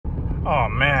Oh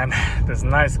man, this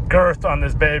nice girth on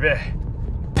this baby.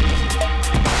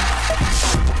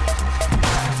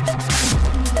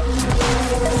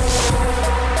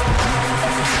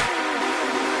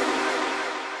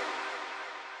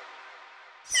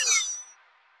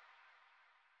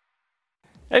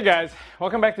 Hey guys,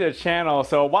 welcome back to the channel.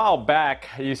 So a while back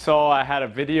you saw I had a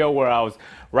video where I was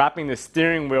wrapping the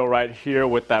steering wheel right here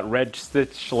with that red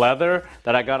stitch leather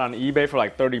that I got on eBay for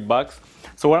like 30 bucks.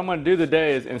 So what I'm going to do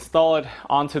today is install it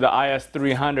onto the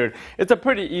IS300. It's a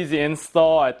pretty easy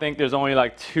install. I think there's only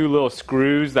like 2 little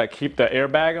screws that keep the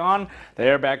airbag on. The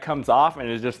airbag comes off and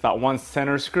it's just that one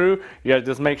center screw. You gotta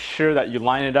just make sure that you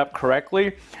line it up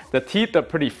correctly. The teeth are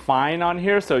pretty fine on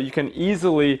here, so you can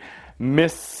easily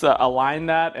misalign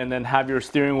that and then have your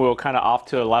steering wheel kind of off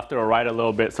to the left or right a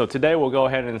little bit. So today we'll go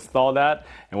ahead and install that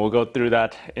and we'll go through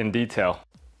that in detail.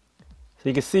 So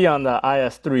you can see on the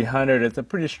IS300 it's a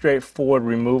pretty straightforward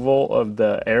removal of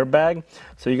the airbag.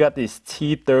 So you got these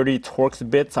T30 Torx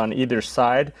bits on either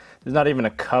side. There's not even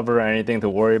a cover or anything to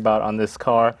worry about on this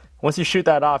car. Once you shoot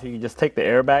that off, you can just take the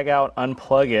airbag out,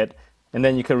 unplug it, and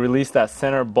then you can release that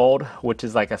center bolt, which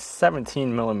is like a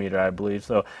 17 millimeter, I believe.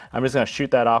 So I'm just gonna shoot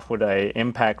that off with a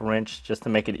impact wrench just to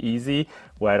make it easy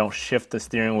where I don't shift the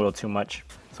steering wheel too much.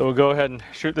 So we'll go ahead and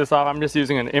shoot this off. I'm just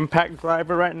using an impact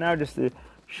driver right now just to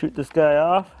shoot this guy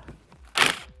off.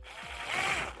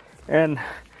 And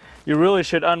you really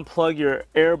should unplug your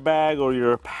airbag or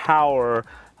your power.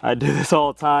 I do this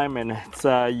all the time and it's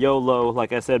YOLO,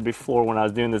 like I said before when I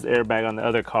was doing this airbag on the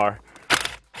other car.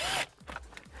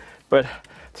 But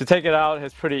to take it out,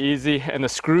 it's pretty easy, and the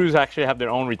screws actually have their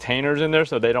own retainers in there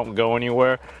so they don't go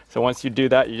anywhere. So once you do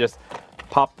that, you just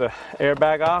pop the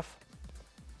airbag off.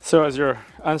 So as you're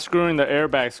unscrewing the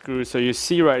airbag screws, so you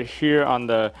see right here on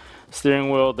the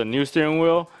steering wheel, the new steering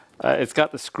wheel, it's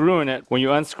got the screw in it. When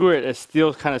you unscrew it, it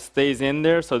still kind of stays in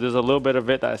there, so there's a little bit of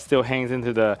it that still hangs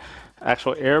into the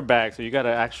actual airbag. So you got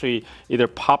to actually either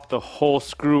pop the whole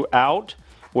screw out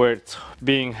where it's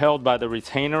being held by the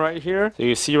retainer right here. So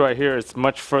you see right here it's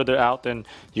much further out than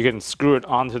you can screw it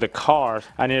onto the car.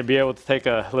 I need to be able to take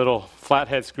a little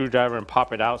flathead screwdriver and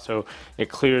pop it out so it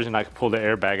clears and I can pull the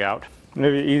airbag out.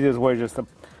 Maybe the easiest way is just to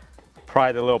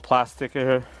pry the little plastic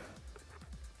here.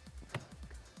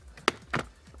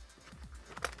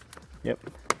 Yep.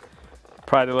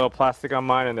 Pry the little plastic on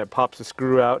mine and it pops the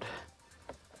screw out.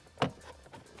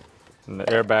 And the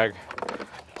airbag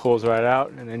pulls right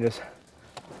out, and then just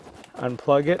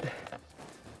unplug it.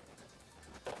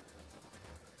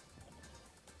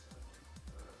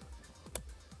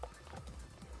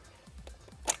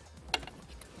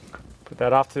 Put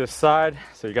that off to the side.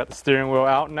 So you got the steering wheel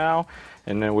out now,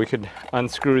 and then we could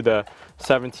unscrew the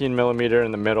 17 millimeter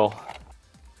in the middle.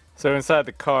 So inside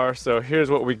the car, so here's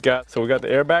what we got. So we got the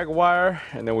airbag wire,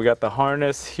 and then we got the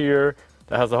harness here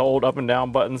that has the hold up and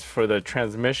down buttons for the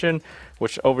transmission,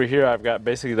 which over here I've got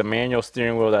basically the manual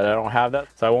steering wheel that I don't have that,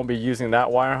 so I won't be using that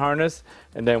wire harness.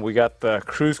 And then we got the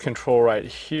cruise control right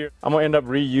here. I'm gonna end up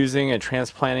reusing and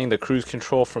transplanting the cruise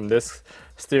control from this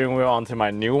steering wheel onto my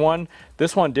new one.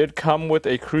 This one did come with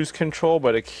a cruise control,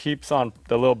 but it keeps on,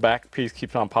 the little back piece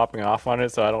keeps on popping off on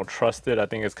it, so I don't trust it. I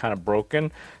think it's kind of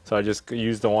broken, so I just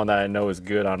use the one that I know is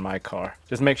good on my car.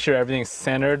 Just make sure everything's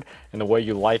centered in the way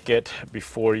you like it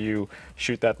before you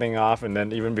shoot that thing off, and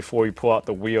then even before you pull out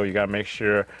the wheel, you gotta make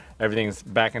sure everything's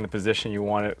back in the position you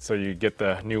want it so you get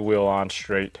the new wheel on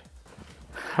straight.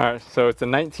 Alright, so it's a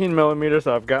 19 millimeter,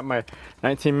 so I've got my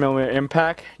 19 millimeter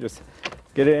impact. Just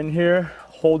get it in here,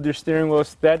 hold your steering wheel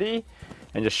steady,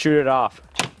 and just shoot it off.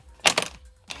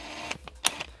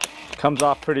 Comes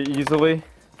off pretty easily.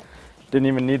 Didn't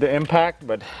even need the impact,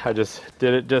 but I just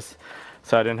did it just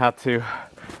so I didn't have to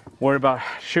worry about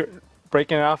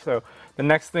breaking it off. So the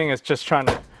next thing is just trying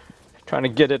to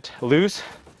get it loose.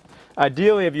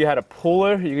 Ideally, if you had a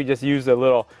puller, you could just use a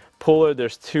little puller.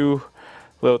 There's 2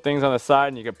 little things on the side,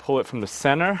 and you can pull it from the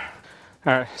center.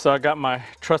 All right, so I got my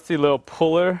trusty little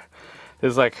puller.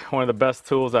 This is like one of the best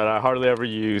tools that I hardly ever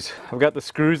use. I've got the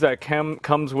screws that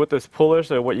comes with this puller,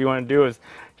 so what you want to do is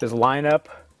just line up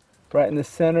right in the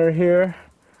center here,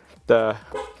 the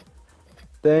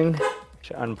thing.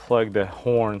 Should unplug the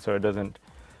horn so it doesn't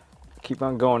keep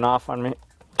on going off on me.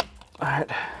 All right,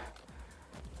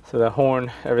 so the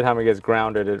horn, every time it gets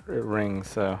grounded, it rings.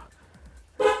 So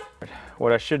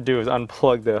what I should do is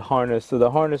unplug the harness. So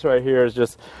the harness right here is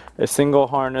just a single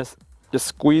harness. Just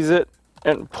squeeze it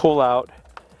and pull out,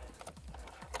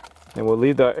 and we'll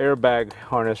leave the airbag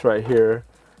harness right here.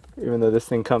 Even though this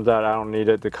thing comes out, I don't need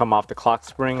it to come off the clock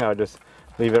spring. I'll just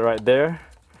leave it right there.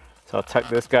 So I'll tuck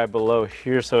this guy below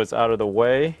here so it's out of the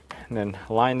way, and then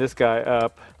line this guy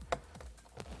up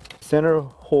center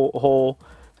hole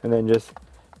and then just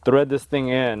thread this thing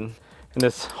in. And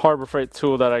this Harbor Freight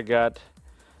tool that I got,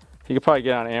 you could probably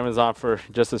get on Amazon for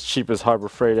just as cheap as Harbor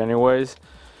Freight anyways,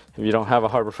 if you don't have a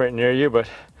Harbor Freight near you. But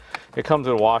it comes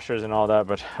with washers and all that,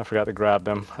 but I forgot to grab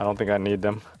them. I don't think I need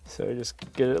them. So just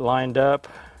get it lined up.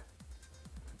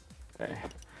 Okay.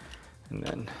 And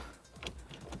then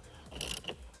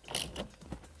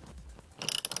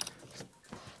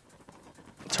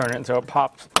turn it until it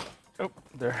pops. Oh,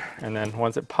 there. And then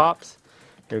once it pops,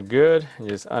 you're good. You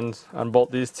just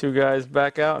unbolt these two guys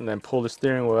back out and then pull the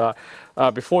steering wheel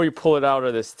out. Before you pull it out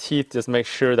of this teeth, just make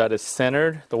sure that it's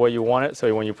centered the way you want it,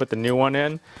 so when you put the new one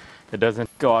in, it doesn't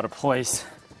go out of place.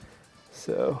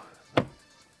 So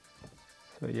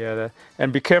yeah,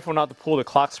 and be careful not to pull the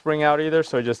clock spring out either.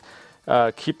 So just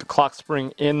keep the clock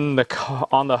spring in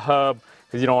on the hub,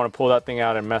 because you don't want to pull that thing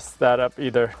out and mess that up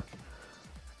either.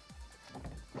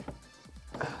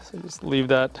 So just leave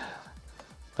that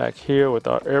back here with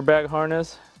our airbag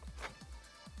harness.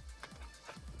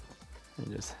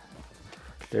 And just,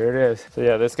 there it is. So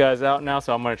yeah, this guy's out now,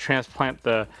 so I'm going to transplant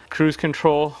the cruise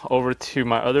control over to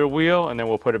my other wheel and then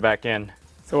we'll put it back in.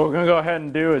 So what we're going to go ahead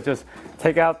and do is just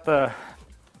take out the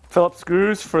Phillips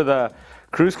screws for the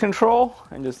cruise control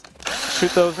and just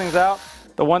shoot those things out.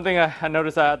 The one thing I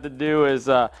noticed I had to do is,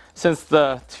 since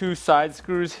the two side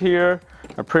screws here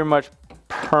are pretty much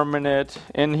permanent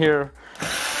in here,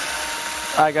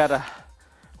 I gotta,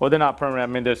 well, they're not permanent.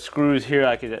 I mean, the screws here,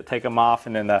 I could take them off,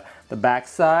 and then the back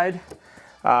side.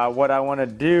 What I want to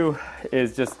do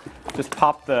is just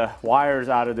pop the wires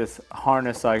out of this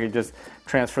harness, so I can just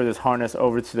transfer this harness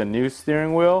over to the new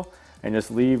steering wheel and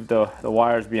just leave the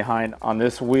wires behind on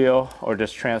this wheel, or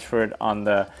just transfer it on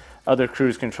the other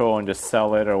cruise control and just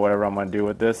sell it or whatever I'm going to do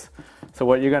with this. So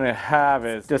what you're going to have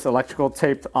is just electrical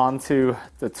taped onto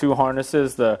the two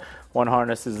harnesses. The one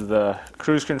harness is the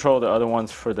cruise control, the other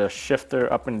one's for the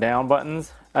shifter up and down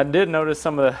buttons. I did notice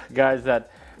some of the guys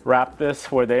that wrapped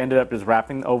this, where they ended up just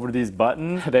wrapping over these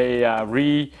buttons. They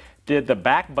redid the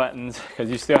back buttons, because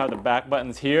you still have the back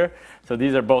buttons here. So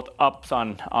these are both ups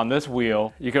on this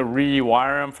wheel. You could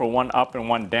rewire them for one up and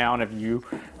one down if you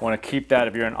want to keep that,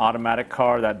 if you're an automatic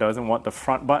car that doesn't want the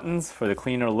front buttons for the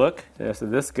cleaner look. Yeah, so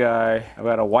this guy, I've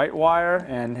got a white wire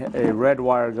and a red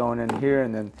wire going in here,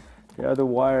 and then the other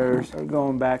wires are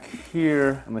going back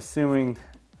here. I'm assuming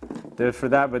they're for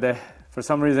that, but for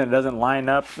some reason it doesn't line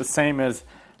up the same as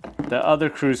the other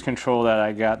cruise control that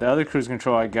I got. The other cruise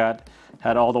control I got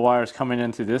had all the wires coming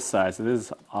into this side, so this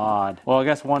is odd. Well, I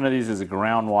guess one of these is a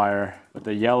ground wire, but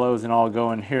the yellows and all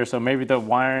go in here, so maybe the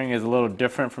wiring is a little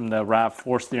different from the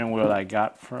RAV4 steering wheel that I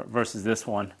got versus this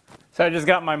one. So I just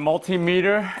got my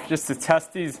multimeter just to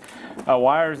test these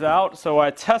wires out. So I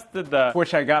tested the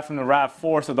switch I got from the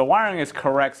RAV4, so the wiring is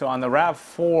correct. So on the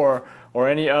RAV4 or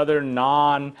any other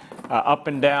non up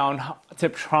and down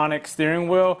Tiptronic steering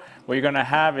wheel, what you're going to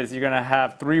have is you're going to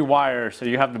have three wires. So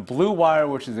you have the blue wire,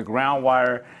 which is the ground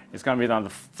wire. It's going to be on the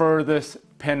furthest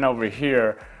pin over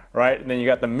here, right? And then you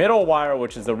got the middle wire,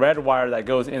 which is the red wire that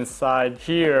goes inside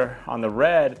here on the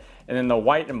red. And then the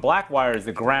white and black wire is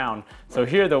the ground. So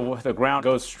here the ground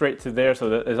goes straight to there,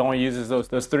 so it only uses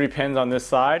those three pins on this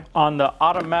side. On the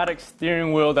automatic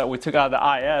steering wheel that we took out of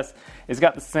the IS, it's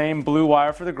got the same blue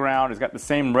wire for the ground, it's got the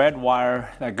same red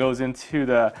wire that goes into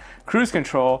the cruise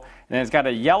control, and then it's got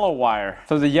a yellow wire.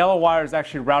 So the yellow wire is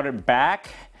actually routed back,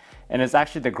 and it's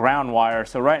actually the ground wire.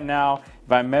 So right now,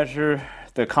 if I measure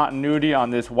the continuity on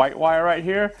this white wire right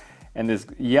here, and this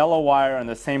yellow wire in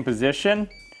the same position,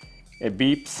 it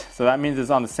beeps, so that means it's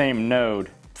on the same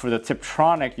node. For the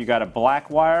Tiptronic, you got a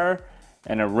black wire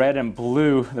and a red and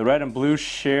blue. The red and blue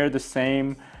share the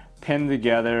same pin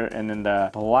together, and then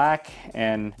the black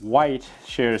and white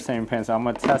share the same pin. So I'm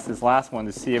gonna test this last one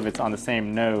to see if it's on the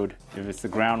same node, if it's the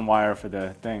ground wire for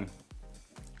the thing.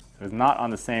 So it's not on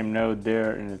the same node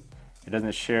there, and it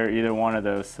doesn't share either one of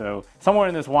those. So somewhere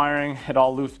in this wiring, it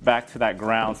all loops back to that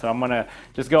ground. So I'm gonna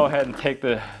just go ahead and take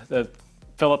the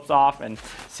Phillips off and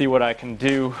see what I can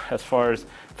do as far as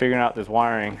figuring out this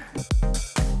wiring.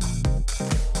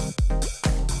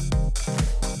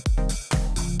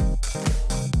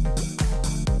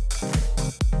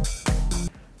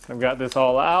 I've got this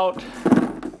all out.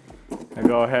 I'll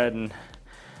go ahead and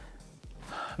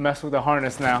mess with the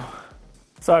harness now.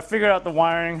 So I figured out the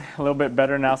wiring a little bit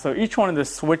better now. So each one of the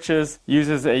switches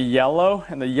uses a yellow,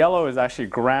 and the yellow is actually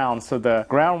ground. So the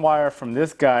ground wire from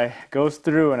this guy goes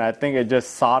through, and I think it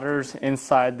just solders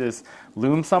inside this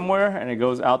loom somewhere, and it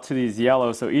goes out to these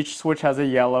yellows. So each switch has a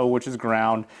yellow, which is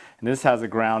ground, and this has a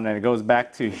ground, and it goes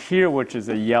back to here, which is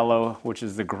a yellow, which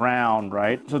is the ground,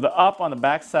 right? So the up on the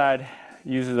back side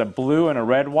uses a blue and a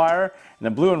red wire, and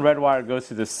the blue and red wire goes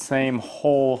to the same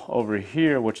hole over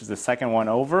here, which is the second one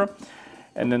over.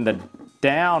 And then the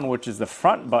down, which is the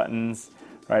front buttons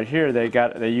right here,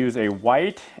 they use a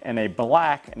white and a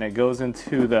black, and it goes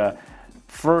into the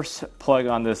first plug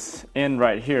on this end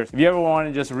right here. If you ever want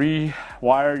to just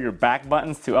rewire your back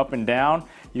buttons to up and down,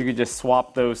 you could just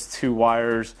swap those two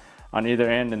wires on either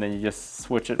end, and then you just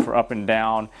switch it for up and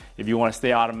down if you want to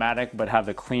stay automatic but have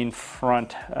the clean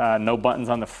front, no buttons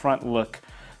on the front look.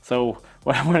 So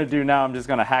what I'm going to do now, I'm just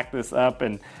going to hack this up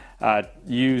and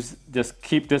just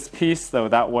keep this piece, so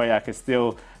that way I can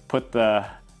still put the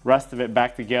rest of it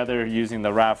back together using the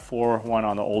RAV4 one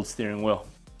on the old steering wheel.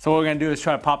 So what we're going to do is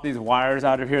try to pop these wires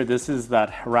out of here. This is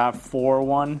that RAV4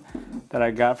 one that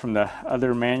I got from the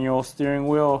other manual steering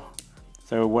wheel.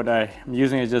 So what I'm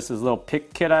using is just this little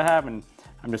pick kit I have, and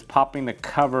I'm just popping the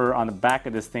cover on the back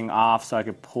of this thing off so I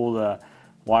can pull the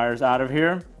wires out of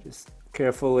here. Just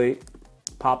carefully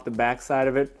pop the back side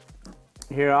of it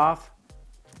here off.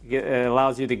 It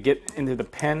allows you to get into the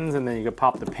pins, and then you can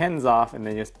pop the pins off and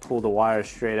then just pull the wires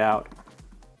straight out.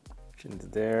 Into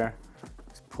there.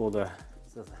 Just pull the,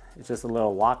 it's just a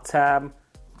little lock tab.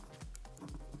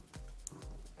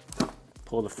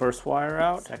 Pull the first wire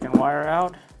out, second wire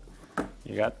out.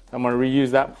 I'm going to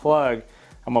reuse that plug.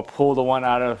 I'm going to pull the one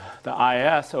out of the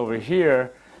IS over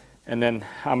here, and then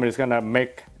I'm just going to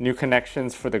make new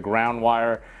connections for the ground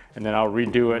wire, and then I'll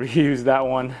redo it, reuse that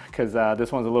one, because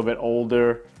this one's a little bit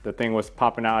older. The thing was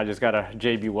popping out. I just got to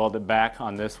JB weld it back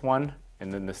on this one,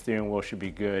 and then the steering wheel should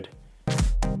be good.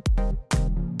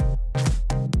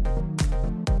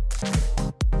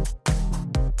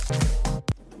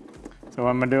 So what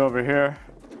I'm going to do over here,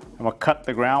 I'm going to cut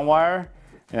the ground wire,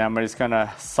 and I'm just going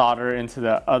to solder into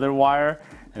the other wire,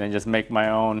 and then just make my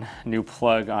own new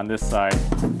plug on this side.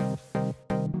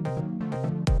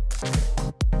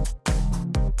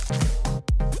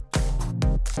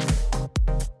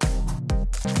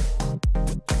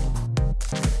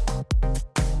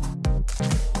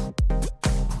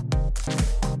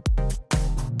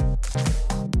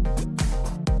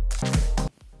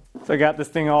 So I got this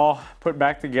thing all put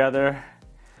back together.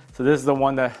 So this is the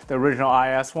one, the original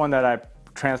IS one that I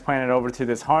transplanted over to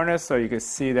this harness. So you can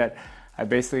see that I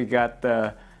basically got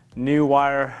the new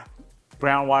wire,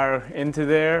 ground wire into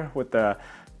there with the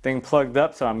thing plugged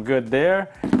up, so I'm good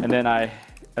there. And then I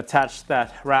attached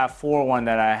that RAV4 one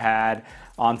that I had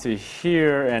onto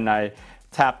here, and I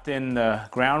tapped in the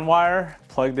ground wire,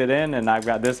 plugged it in, and I've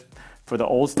got this for the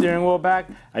old steering wheel back.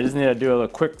 I just need to do a little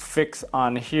quick fix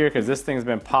on here because this thing's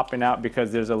been popping out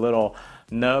because there's a little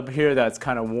nub here that's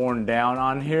kind of worn down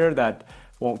on here that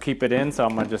won't keep it in, so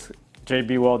I'm gonna just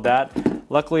JB weld that.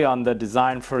 Luckily on the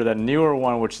design for the newer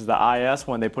one, which is the IS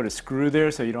one, they put a screw there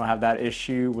so you don't have that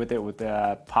issue with it with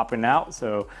the popping out.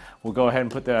 So we'll go ahead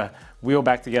and put the wheel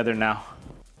back together now.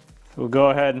 So we'll go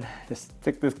ahead and just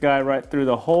stick this guy right through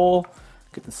the hole,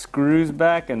 get the screws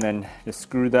back, and then just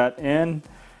screw that in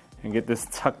and get this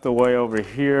tucked away over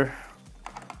here.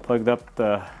 Plugged up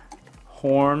the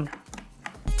horn.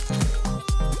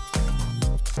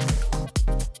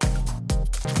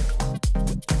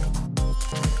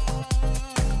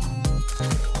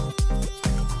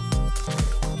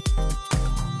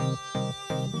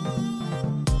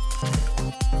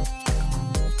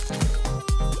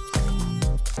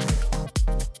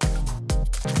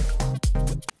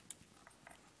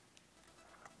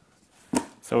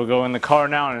 So we'll go in the car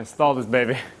now and install this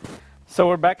baby. So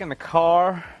we're back in the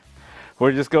car.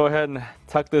 We'll just go ahead and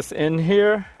tuck this in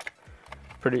here.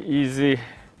 Pretty easy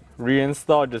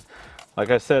reinstall. Just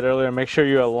like I said earlier, make sure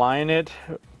you align it,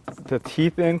 the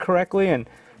teeth in correctly, and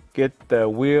get the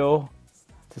wheel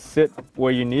to sit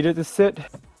where you need it to sit.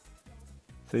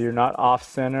 So you're not off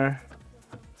center.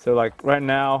 So like right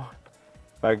now,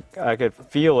 I could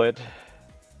feel it.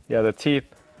 Yeah, the teeth,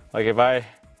 like if I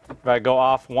go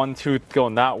off one tooth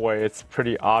going that way, it's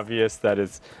pretty obvious that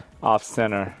it's off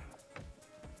center.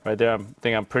 Right there, I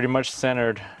think I'm pretty much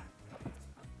centered.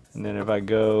 And then if I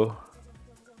go,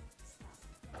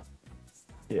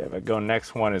 yeah, if I go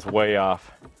next one, it's way off.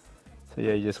 So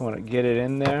yeah, you just want to get it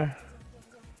in there.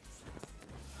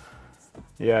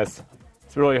 Yes,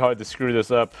 it's really hard to screw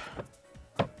this up.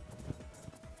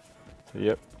 So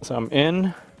yep, so I'm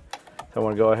in. So I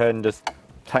want to go ahead and just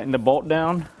tighten the bolt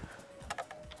down.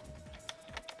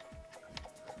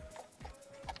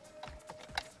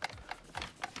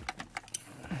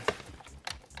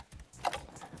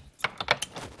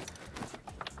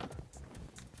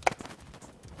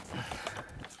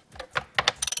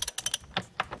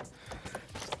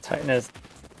 Tighten as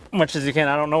much as you can.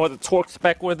 I don't know what the torque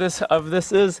spec with this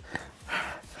is.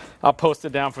 I'll post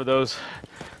it down for those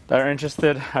that are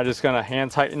interested, I'm just gonna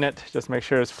hand tighten it. Just make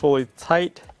sure it's fully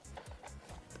tight.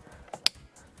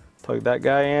 Plug that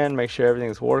guy in, make sure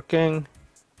everything's working.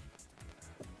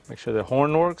 Make sure the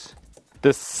horn works.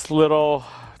 This little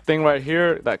thing right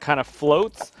here that kind of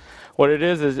floats, what it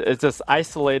is it's just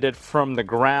isolated from the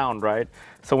ground, right?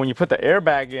 So when you put the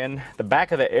airbag in, the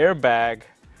back of the airbag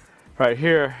right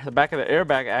here, the back of the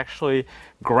airbag actually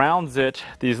grounds it.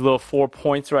 These little 4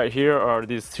 points right here, or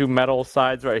these two metal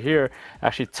sides right here,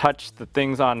 actually touch the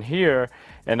things on here,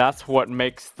 and that's what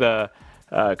makes the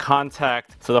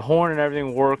contact. So the horn and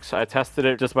everything works. I tested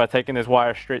it just by taking this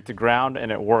wire straight to ground,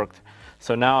 and it worked.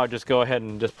 So now I'll just go ahead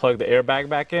and just plug the airbag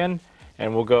back in,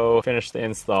 and we'll go finish the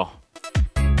install.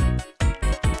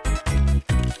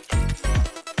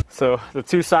 So the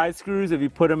two side screws, if you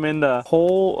put them in the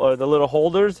hole or the little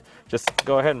holders, just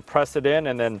go ahead and press it in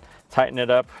and then tighten it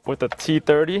up with the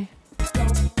T30.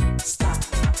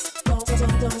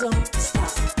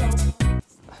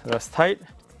 That's tight.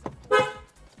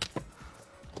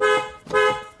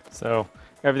 So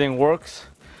everything works.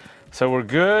 So we're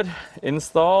good,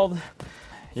 installed.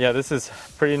 Yeah, this is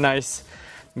pretty nice,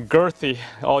 girthy.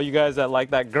 All you guys that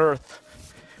like that girth,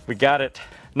 we got it.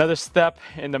 Another step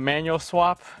in the manual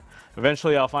swap.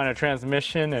 Eventually I'll find a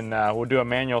transmission and we'll do a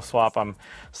manual swap. I'm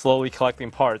slowly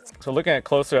collecting parts. So looking at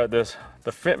closer at this,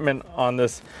 the fitment on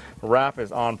this wrap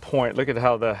is on point. Look at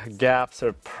how the gaps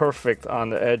are perfect on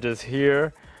the edges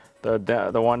here.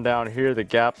 The one down here, the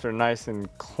gaps are nice and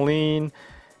clean,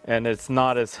 and it's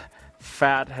not as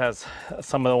fat as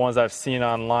some of the ones I've seen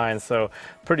online. So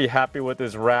pretty happy with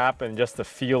this wrap and just the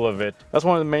feel of it. That's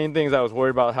one of the main things I was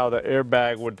worried about, how the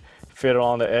airbag would fit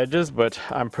on the edges, but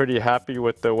I'm pretty happy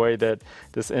with the way that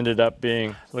this ended up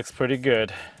being. Looks pretty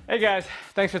good. Hey guys,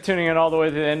 thanks for tuning in all the way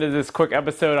to the end of this quick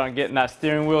episode on getting that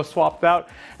steering wheel swapped out.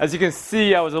 As you can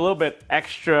see, I was a little bit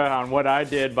extra on what I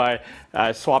did by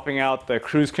swapping out the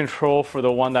cruise control for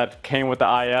the one that came with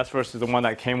the IS versus the one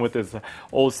that came with this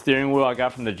old steering wheel I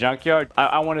got from the junkyard.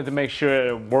 I wanted to make sure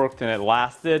it worked and it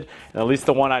lasted, and at least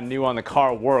the one I knew on the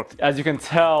car worked. As you can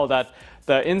tell, that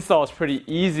the install is pretty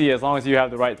easy as long as you have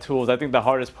the right tools. I think the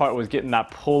hardest part was getting that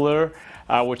puller,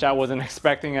 which I wasn't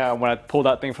expecting. When I pulled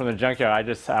that thing from the junkyard, I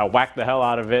just whacked the hell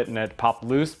out of it and it popped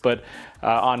loose. But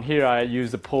on here, I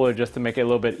used the puller just to make it a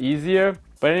little bit easier.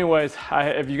 But anyways,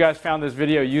 if you guys found this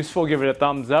video useful, give it a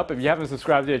thumbs up. If you haven't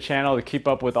subscribed to the channel to keep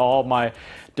up with all my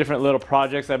different little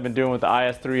projects I've been doing with the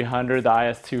IS300, the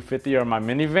IS250, or my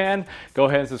minivan, go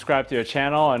ahead and subscribe to the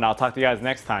channel, and I'll talk to you guys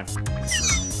next time.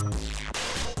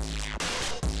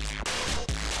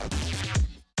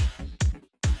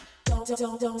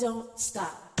 Don't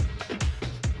stop.